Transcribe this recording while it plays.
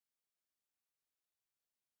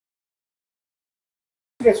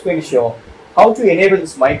Just going to show how to enable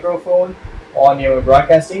this microphone on your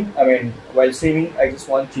broadcasting. I mean, while streaming, I just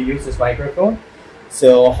want to use this microphone.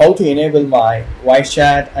 So how to enable my voice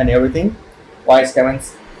chat and everything, voice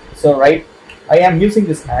comments. So right, I am using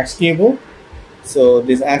this aux cable. So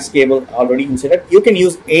this aux cable already inserted. You can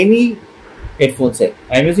use any headphone set.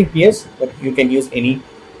 I am using PS, but you can use any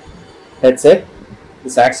headset.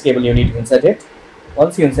 This aux cable, you need to insert it.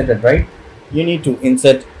 Once you insert it, right, you need to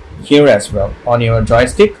insert here as well on your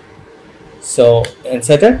joystick. So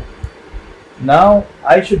insert it. Now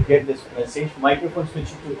I should get this message: microphone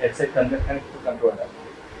switching to headset connect to controller.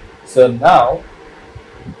 So now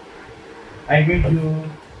I'm going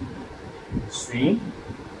to stream.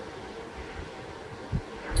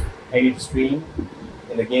 I need to stream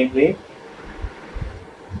in the gameplay.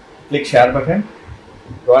 Click share button.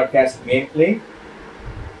 Broadcast gameplay.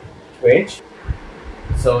 Twitch.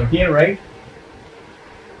 So here, right,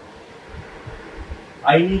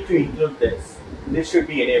 I need to include this. This should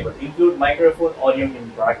be enabled. Include microphone audio in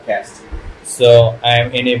broadcast. So I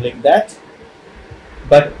am enabling that.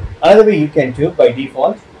 But another way you can do by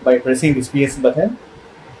default, by pressing this PS button,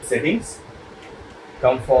 settings,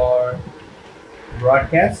 come for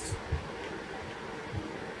broadcast.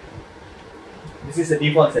 This is the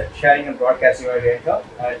default set, sharing and broadcasting audio enter,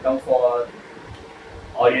 and come for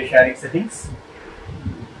audio sharing settings.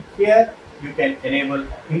 Here you can enable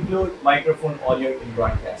include microphone audio in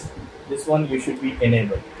broadcast. This one you should be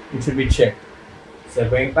enabled. It should be checked. So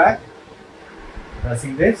going back,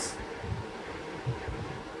 pressing this,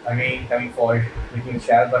 again coming forward, clicking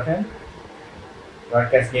share button,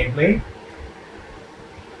 broadcast gameplay,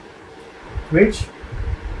 Twitch.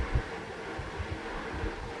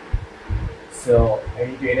 So I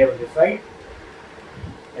need to enable this, right?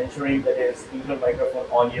 Ensuring that is include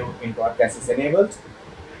microphone audio in broadcast is enabled.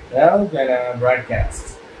 Now gonna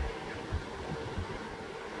broadcast.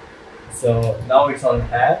 So now it's on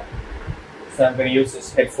air. So I'm going to use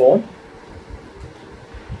this headphone.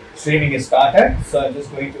 Streaming is started. So I'm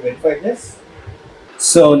just going to verify this.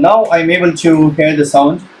 So now I'm able to hear the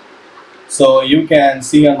sound. So you can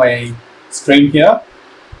see on my screen here.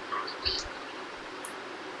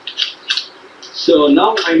 So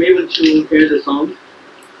now I'm able to hear the sound.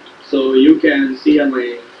 So you can see on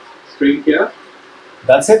my screen here.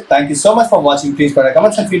 That's it. Thank you so much for watching. Please put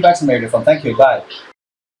comments and feedbacks in my video. Thank you. Bye.